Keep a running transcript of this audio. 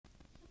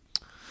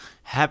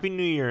Happy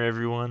New Year,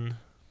 everyone.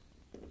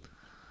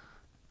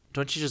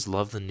 Don't you just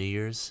love the New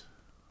Year's?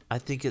 I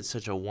think it's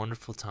such a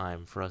wonderful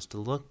time for us to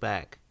look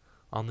back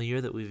on the year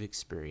that we've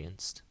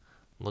experienced,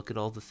 look at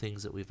all the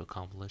things that we've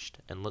accomplished,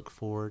 and look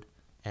forward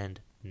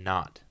and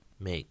not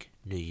make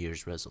New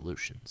Year's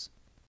resolutions.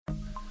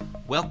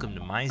 Welcome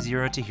to My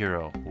Zero to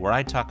Hero, where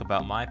I talk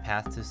about my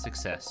path to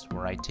success,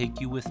 where I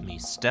take you with me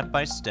step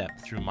by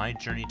step through my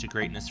journey to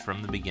greatness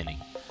from the beginning.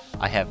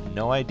 I have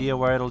no idea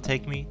where it'll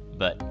take me,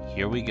 but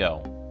here we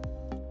go.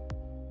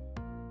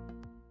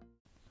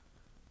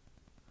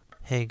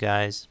 Hey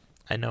guys,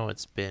 I know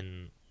it's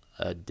been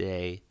a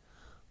day,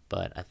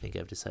 but I think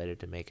I've decided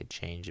to make a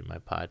change in my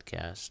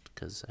podcast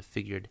because I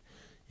figured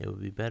it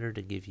would be better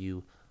to give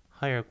you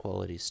higher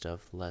quality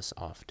stuff less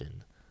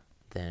often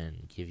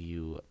than give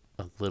you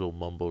a little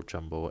mumbo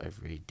jumbo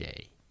every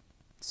day.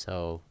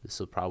 So this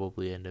will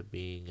probably end up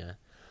being a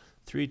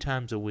 3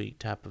 times a week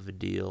type of a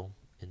deal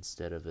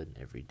instead of an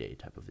everyday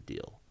type of a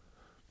deal.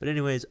 But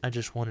anyways, I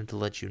just wanted to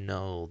let you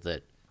know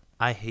that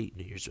I hate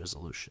New Year's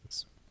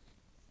resolutions.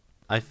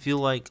 I feel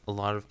like a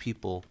lot of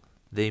people,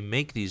 they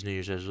make these New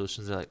Year's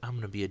resolutions. They're like, I'm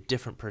going to be a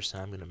different person.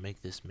 I'm going to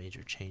make this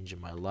major change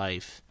in my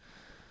life.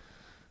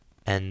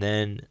 And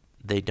then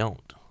they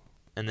don't.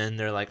 And then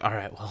they're like, all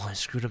right, well, I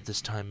screwed up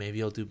this time.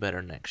 Maybe I'll do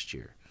better next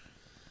year.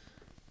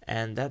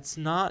 And that's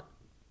not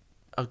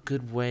a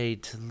good way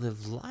to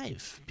live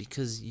life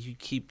because you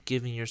keep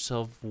giving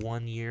yourself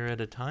 1 year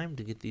at a time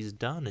to get these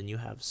done. And you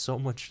have so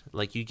much,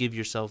 like you give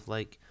yourself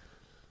like,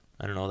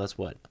 I don't know, that's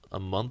what, a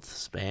month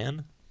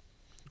span?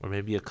 Or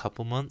maybe a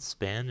couple months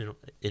span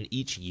in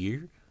each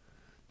year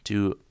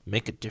to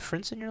make a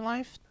difference in your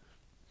life.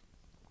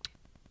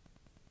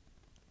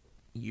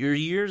 Your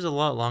year's a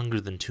lot longer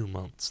than 2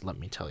 months, let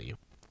me tell you.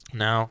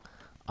 Now,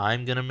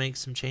 I'm going to make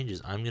some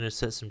changes. I'm going to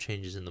set some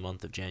changes in the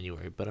month of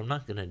January, but I'm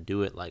not going to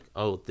do it like,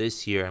 oh,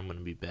 this year I'm going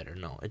to be better.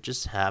 No, it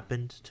just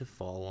happened to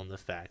fall on the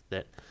fact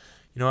that,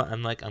 you know what,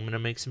 I'm going to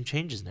make some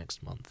changes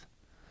next month.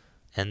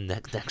 And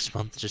next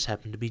month just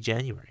happened to be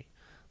January.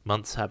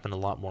 Months happen a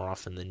lot more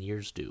often than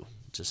years do,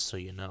 just so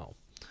you know.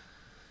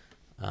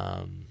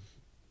 And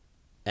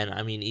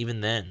I mean,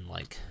 even then,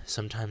 like,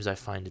 sometimes I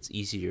find it's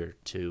easier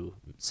to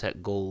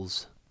set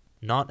goals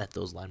not at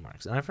those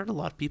landmarks. And I've heard a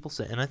lot of people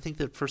say, and I think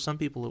that for some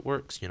people it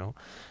works,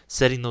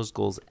 setting those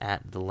goals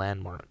at the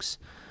landmarks.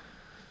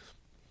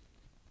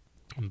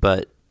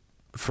 But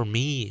for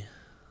me,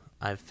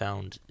 I've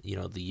found,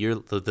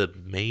 the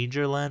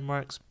major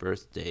landmarks,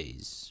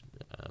 birthdays,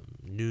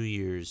 New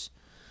Year's,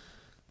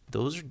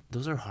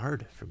 those are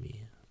hard for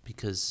me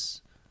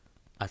because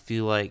I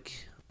feel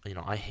like,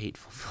 I hate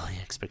fulfilling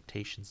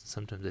expectations.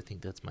 Sometimes I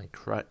think that's my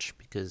crutch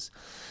because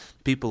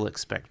people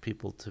expect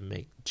people to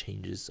make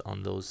changes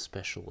on those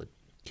special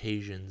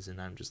occasions,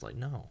 and I'm just like,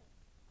 no,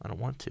 I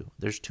don't want to.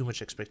 There's too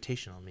much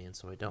expectation on me, and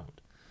so I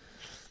don't.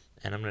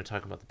 And I'm going to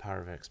talk about the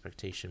power of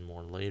expectation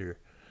more later.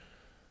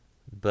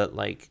 But,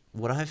 like,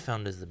 what I've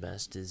found is the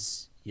best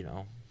is,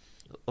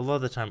 a lot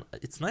of the time,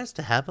 it's nice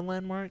to have a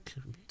landmark,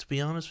 to be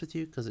honest with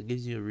you, because it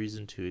gives you a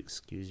reason to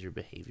excuse your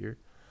behavior.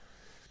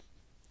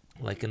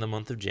 Like in the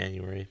month of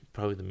January,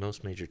 probably the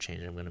most major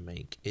change I'm going to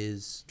make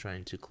is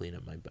trying to clean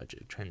up my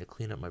budget, trying to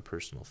clean up my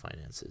personal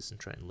finances, and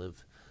try and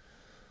live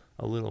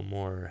a little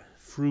more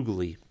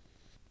frugally.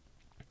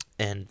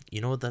 And you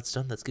know what that's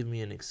done? That's given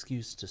me an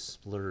excuse to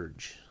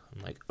splurge.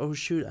 I'm like, oh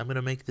shoot, I'm going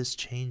to make this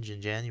change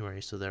in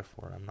January, so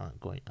therefore I'm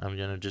going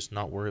to just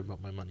not worry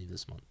about my money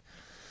this month.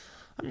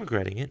 I'm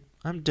regretting it.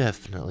 I'm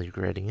definitely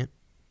regretting it.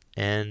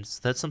 And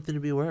that's something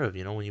to be aware of.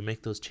 When you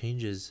make those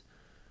changes,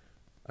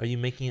 are you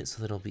making it so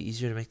that it'll be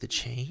easier to make the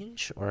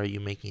change? Or are you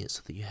making it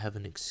so that you have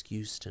an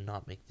excuse to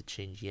not make the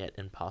change yet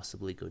and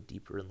possibly go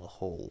deeper in the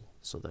hole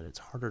so that it's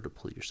harder to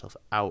pull yourself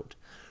out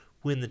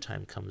when the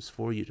time comes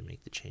for you to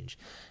make the change?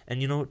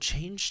 And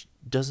change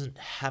doesn't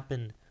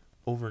happen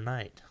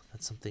overnight.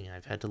 That's something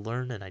I've had to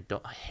learn, and I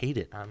hate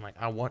it. I'm like,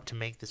 I want to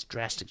make this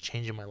drastic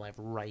change in my life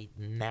right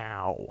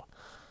now.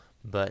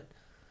 But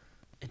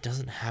it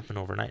doesn't happen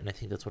overnight, and I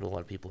think that's what a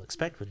lot of people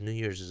expect with New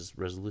Year's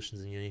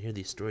resolutions. And you hear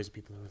these stories of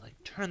people who are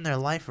like, turn their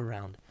life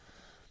around.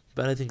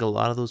 But I think a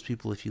lot of those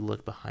people, if you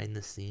look behind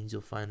the scenes,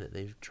 you'll find that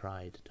they've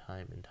tried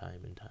time and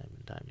time and time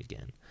and time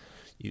again.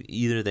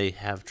 Either they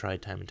have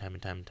tried time and time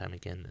and time and time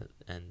again,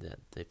 and that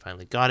they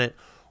finally got it,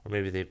 or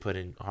maybe they put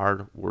in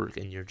hard work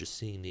and you're just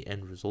seeing the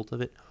end result of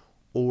it,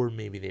 or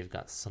maybe they've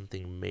got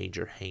something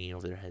major hanging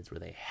over their heads where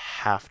they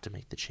have to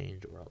make the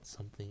change, or else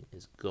something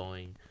is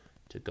going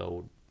to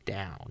go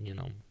down.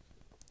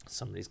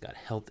 Somebody's got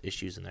health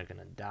issues and they're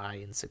gonna die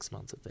in 6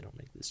 months if they don't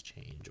make this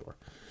change, or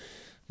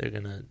they're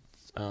gonna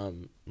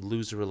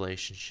lose a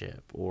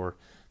relationship, or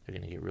they're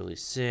gonna get really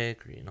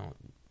sick, or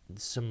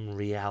some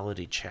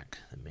reality check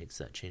that makes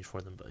that change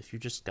for them. But if you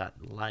just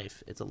got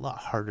life, it's a lot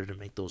harder to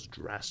make those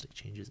drastic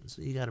changes, and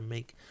so you got to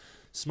make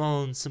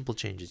small and simple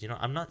changes.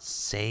 I'm not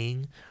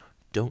saying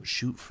don't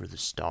shoot for the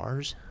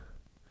stars,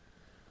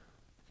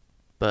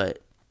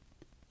 but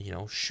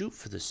shoot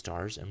for the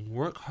stars and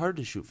work hard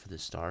to shoot for the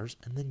stars,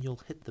 and then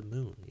you'll hit the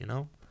moon.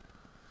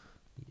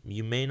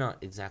 You may not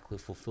exactly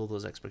fulfill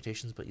those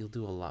expectations, but you'll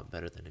do a lot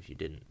better than if you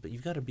didn't. But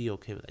you've got to be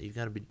okay with that. You've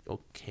got to be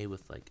okay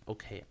with, like,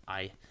 okay,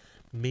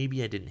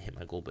 maybe I didn't hit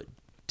my goal, but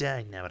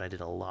dang nabbit, I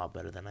did a lot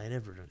better than I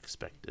ever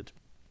expected.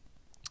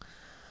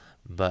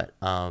 But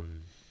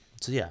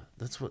so yeah,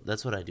 that's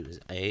what I do is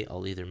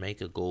I'll either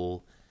make a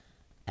goal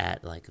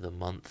at like the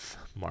month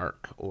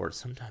mark, or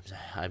sometimes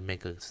I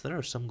make so there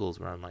are some goals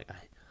where I'm like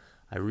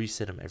I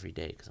reset them every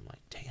day because I'm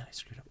like, dang it, I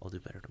screwed up, I'll do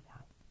better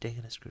tomorrow. Dang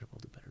it, I screwed up, I'll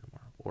do better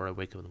tomorrow. Or I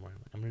wake up in the morning,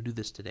 like, I'm gonna do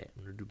this today.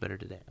 I'm gonna do better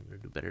today. I'm gonna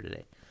do better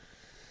today.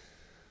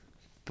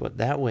 But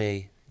that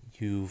way,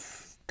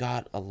 you've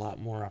got a lot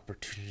more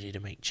opportunity to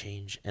make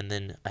change. And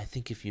then I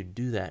think if you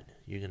do that,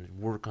 you're gonna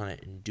work on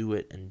it and do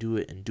it and do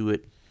it and do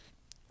it.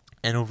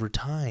 And over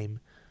time,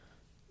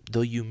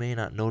 though you may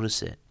not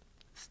notice it,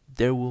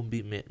 there will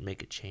be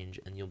make a change,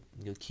 and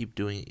you'll keep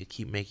doing it. You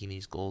keep making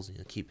these goals, and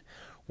you'll keep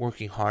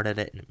working hard at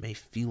it. And it may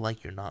feel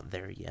like you're not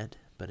there yet,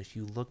 but if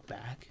you look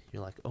back,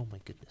 you're like, oh my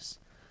goodness,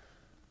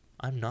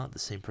 I'm not the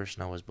same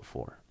person I was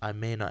before. I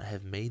may not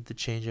have made the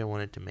change I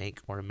wanted to make,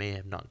 or I may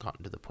have not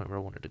gotten to the point where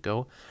I wanted to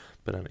go,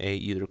 but I'm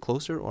either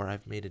closer, or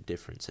I've made a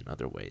difference in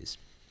other ways,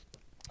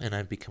 and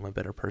I've become a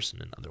better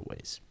person in other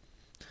ways.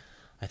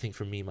 I think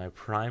for me, my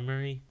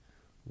primary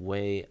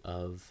way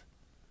of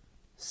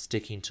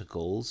sticking to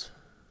goals,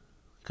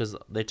 because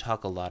they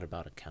talk a lot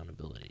about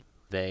accountability.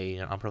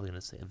 I'm probably going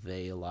to say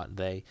they a lot.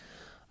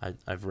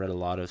 I've read a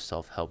lot of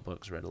self-help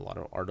books, read a lot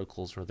of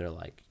articles where they're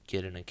like,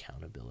 get an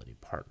accountability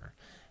partner.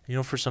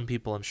 And, for some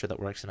people, I'm sure that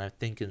works. And I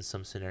think in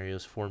some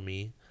scenarios for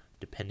me,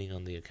 depending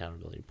on the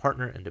accountability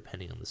partner and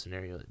depending on the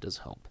scenario, it does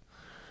help.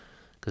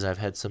 Because I've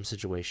had some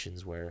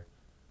situations where,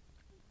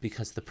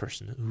 because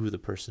who the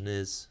person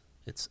is,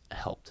 it's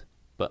helped.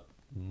 But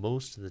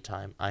most of the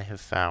time, I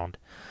have found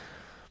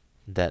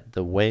that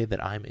the way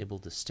that I'm able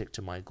to stick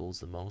to my goals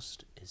the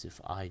most is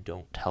if I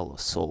don't tell a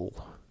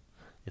soul.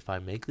 If I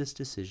make this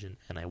decision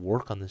and I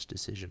work on this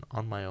decision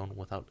on my own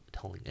without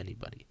telling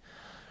anybody.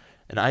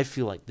 And I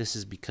feel like this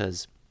is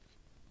because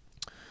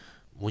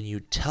when you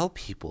tell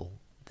people,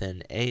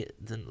 then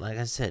like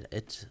I said,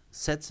 it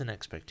sets an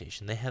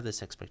expectation. They have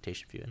this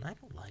expectation for you, and I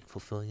don't like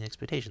fulfilling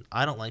expectations.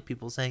 I don't like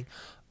people saying,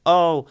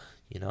 oh,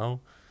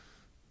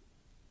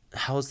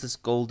 how's this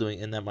goal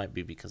doing? And that might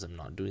be because I'm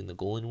not doing the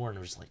goal anymore, and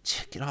I'm just like,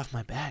 get off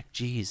my back,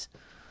 jeez.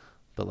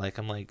 But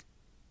I'm like,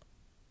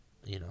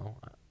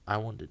 I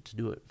wanted to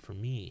do it for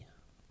me.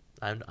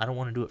 I don't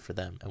want to do it for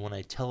them. And when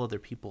I tell other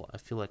people, I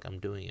feel like I'm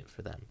doing it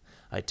for them.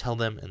 I tell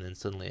them, and then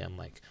suddenly I'm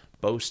like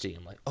boasting.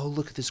 I'm like, oh,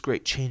 look at this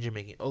great change I'm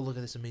making. Oh, look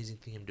at this amazing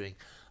thing I'm doing.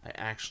 I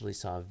actually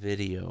saw a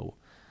video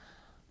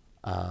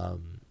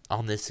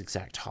on this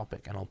exact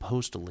topic, and I'll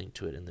post a link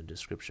to it in the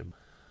description.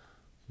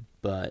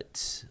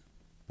 But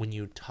when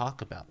you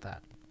talk about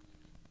that,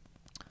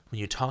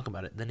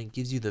 then it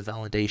gives you the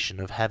validation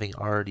of having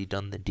already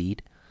done the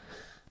deed,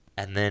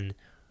 and then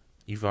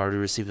you've already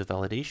received the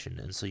validation,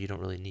 and so you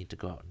don't really need to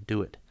go out and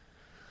do it.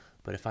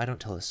 But if I don't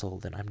tell a soul,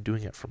 then I'm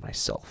doing it for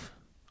myself.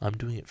 I'm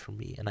doing it for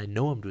me, and I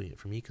know I'm doing it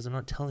for me because I'm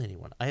not telling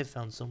anyone. I have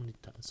found so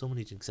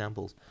many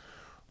examples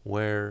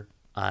where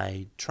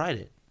I tried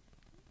it.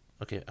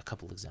 Okay, a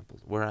couple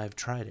examples where I've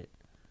tried it,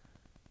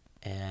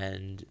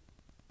 and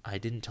I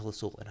didn't tell a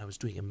soul, and I was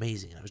doing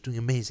amazing,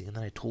 and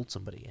then I told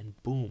somebody,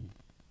 and boom,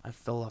 I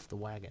fell off the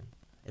wagon.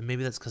 And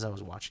maybe that's because I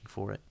was watching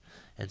for it,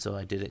 and so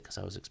I did it because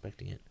I was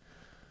expecting it.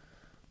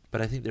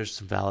 But I think there's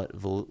some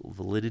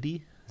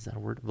validity, is that a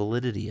word?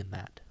 Validity in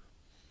that.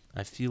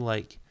 I feel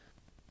like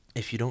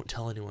if you don't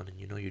tell anyone and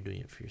you're doing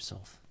it for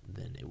yourself,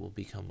 then it will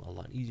become a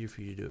lot easier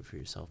for you to do it for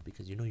yourself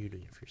because you're doing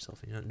it for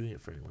yourself and you're not doing it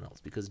for anyone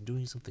else. Because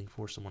doing something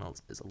for someone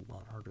else is a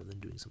lot harder than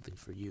doing something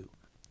for you.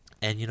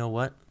 And you know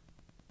what?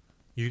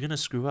 You're going to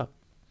screw up.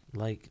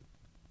 Like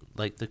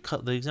the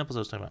examples I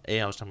was talking about.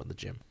 I was talking about the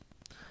gym.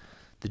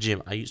 The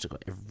gym, I used to go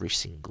every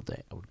single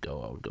day. I would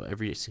go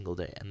every single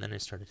day. And then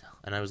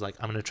and I was like,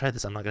 I'm going to try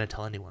this. I'm not going to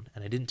tell anyone.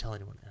 And I didn't tell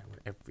anyone. And I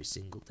went every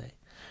single day.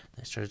 And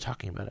I started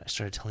talking about it. I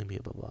started telling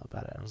people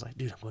about it. And I was like,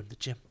 dude, I'm going to the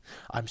gym.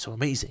 I'm so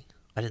amazing.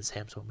 I didn't say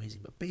I'm so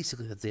amazing, but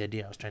basically that's the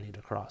idea I was trying to get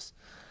across.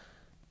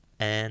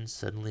 And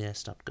suddenly I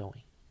stopped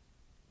going.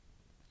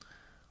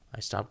 I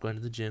stopped going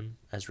to the gym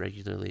as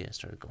regularly. I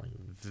started going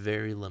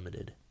very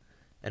limited.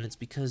 And it's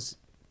because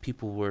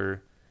people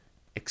were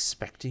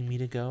expecting me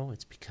to go.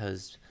 It's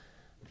because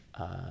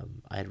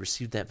I had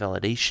received that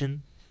validation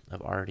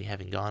of already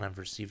having gone. I've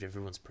received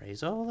everyone's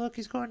praise. Oh, look,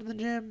 he's going to the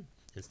gym.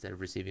 Instead of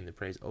receiving the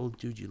praise, oh,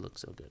 dude, you look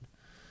so good.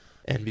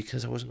 And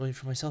because I wasn't going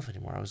for myself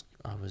anymore,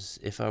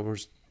 if I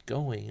was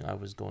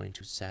going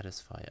to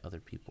satisfy other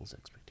people's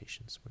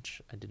expectations,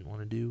 which I didn't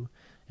want to do,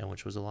 and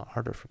which was a lot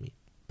harder for me.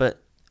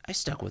 But I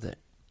stuck with it.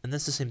 And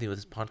that's the same thing with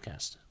this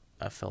podcast.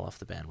 I fell off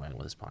the bandwagon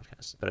with this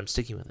podcast, but I'm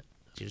sticking with it.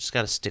 You just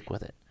got to stick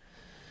with it.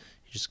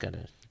 You just got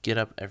to get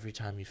up every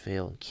time you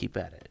fail and keep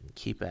at it and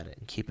keep at it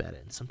and keep at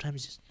it. And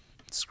sometimes you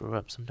screw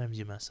up. Sometimes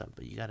you mess up,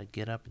 but you got to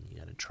get up and you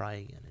got to try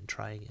again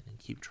and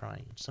keep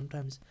trying.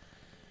 Sometimes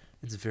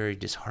it's very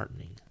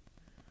disheartening.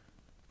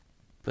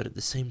 But at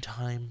the same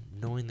time,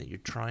 knowing that you're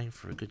trying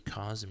for a good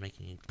cause and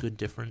making a good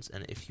difference,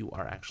 and if you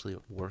are actually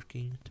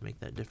working to make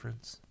that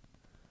difference,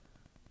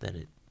 then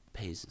it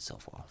pays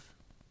itself off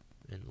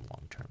in the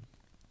long term.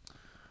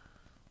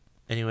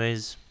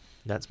 Anyways,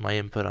 that's my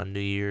input on New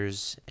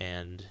Year's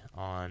and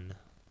on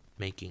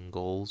making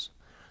goals.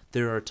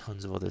 There are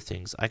tons of other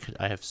things. I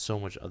have so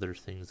much other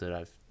things that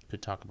I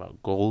could talk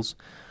about goals,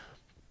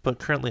 but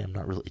currently I'm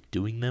not really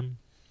doing them,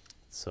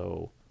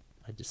 so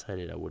I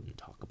decided I wouldn't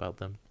talk about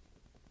them.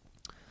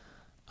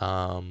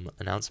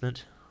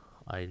 Announcement.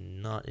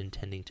 I'm not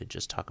intending to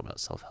just talk about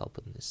self-help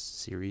in this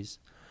series.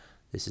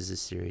 This is a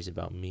series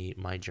about me,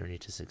 my journey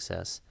to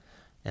success.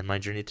 And my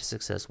journey to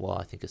success, well,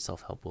 I think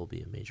self-help will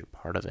be a major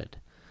part of it.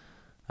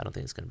 I don't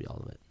think it's going to be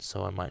all of it.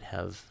 So I might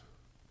have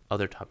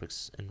other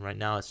topics. And right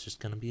now it's just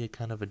going to be a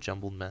kind of a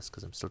jumbled mess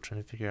because I'm still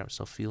trying to figure out,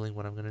 still feeling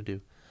what I'm going to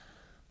do.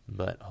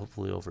 But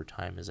hopefully over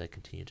time, as I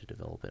continue to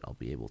develop it, I'll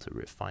be able to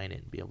refine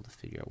it and be able to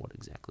figure out what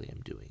exactly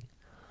I'm doing.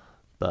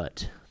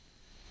 But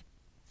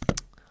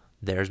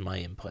there's my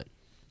input,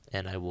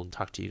 and I will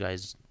talk to you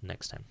guys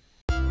next time.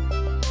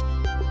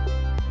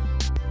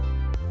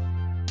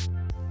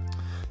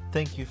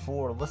 Thank you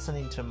for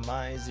listening to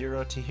My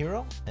Zero to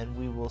Hero, and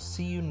we will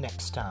see you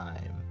next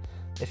time.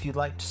 If you'd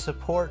like to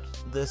support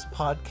this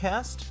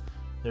podcast,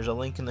 there's a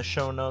link in the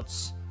show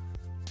notes,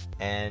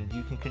 and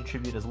you can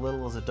contribute as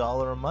little as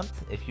 $1 a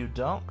month. If you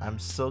don't, I'm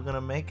still going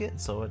to make it,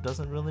 so it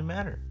doesn't really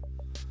matter.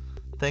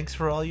 Thanks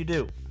for all you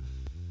do.